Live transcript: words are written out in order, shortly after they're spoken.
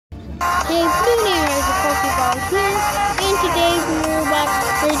Dave Mooney is a Pokeball here, and today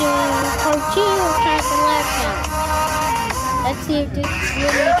we're doing part 2 of Track and Lab Challenge. Let's see if this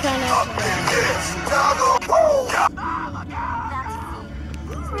really turns out to work.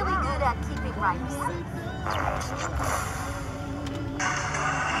 He's really good at keeping right.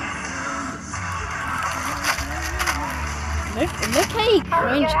 Look how he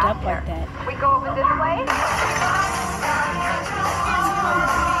cringed up like that. We go over this way.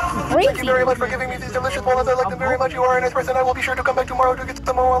 Thank you very much for giving me these delicious walnuts. I like them very much. You are a nice person. I will be sure to come back tomorrow to get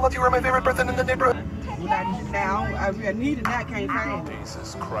some more walnuts. You are my favorite person in the neighborhood. Now, I need it, I can't find it.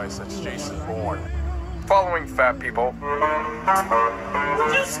 Jesus Christ, that's Jason Bourne. Following fat people.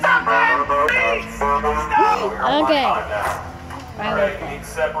 Just stop it! Please! Stop! Okay. Alright, we need to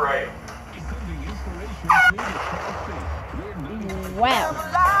separate them. Wow.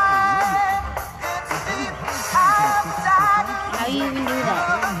 How do you even do that?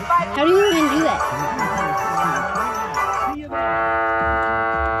 How do you even do that?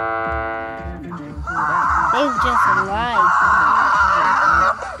 They've just lied.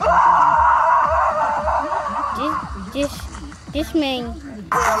 This man.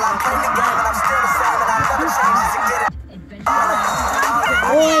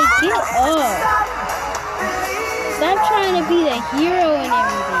 Boy, get up. Stop trying to be the hero and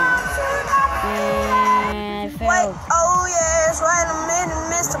everything. Man, I failed. Oh yes, wait a minute,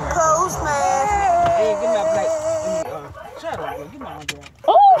 Mr. Postman. Hey, give me my plate. Shut up, boy. Give me my umbrella.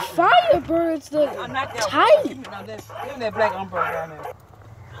 Oh, Firebirds look I'm not that tight. Give me that black umbrella down there.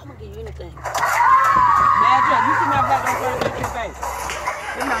 I'm gonna give you anything. Man, you see my black umbrella in your face.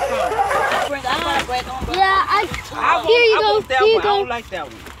 Give me my phone. Yeah, here you go. That Here you one. I go. don't like that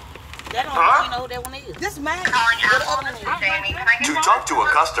one. That don't you know who that one is. This man. To talk to a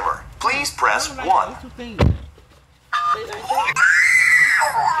customer, please press 1.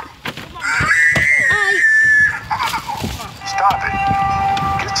 Stop it.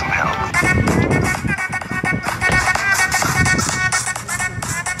 Get some help.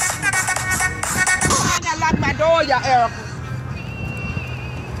 I gotta lock my door, y'all, Erica.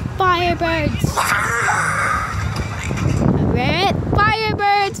 Firebirds. Red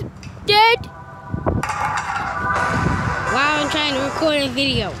Firebirds, dude. Wow, I'm trying to record a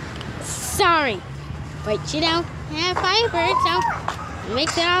video. Sorry, but you know, I have Firebirds, so it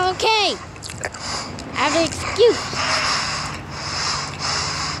makes it all okay. I have an excuse.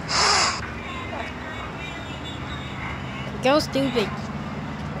 Girl stupid.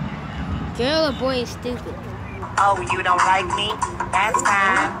 Girl or boy is stupid. Oh, you don't like me? That's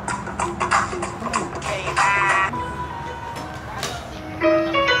fine. Okay, bye.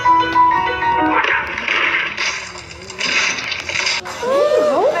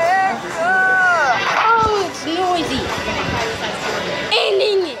 Oh, it's noisy.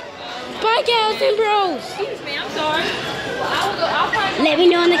 Ending it. Bye, Gals and Bros. Excuse me, I'm sorry. Let me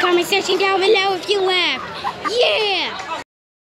know in the comment section down below if you laughed. Yeah.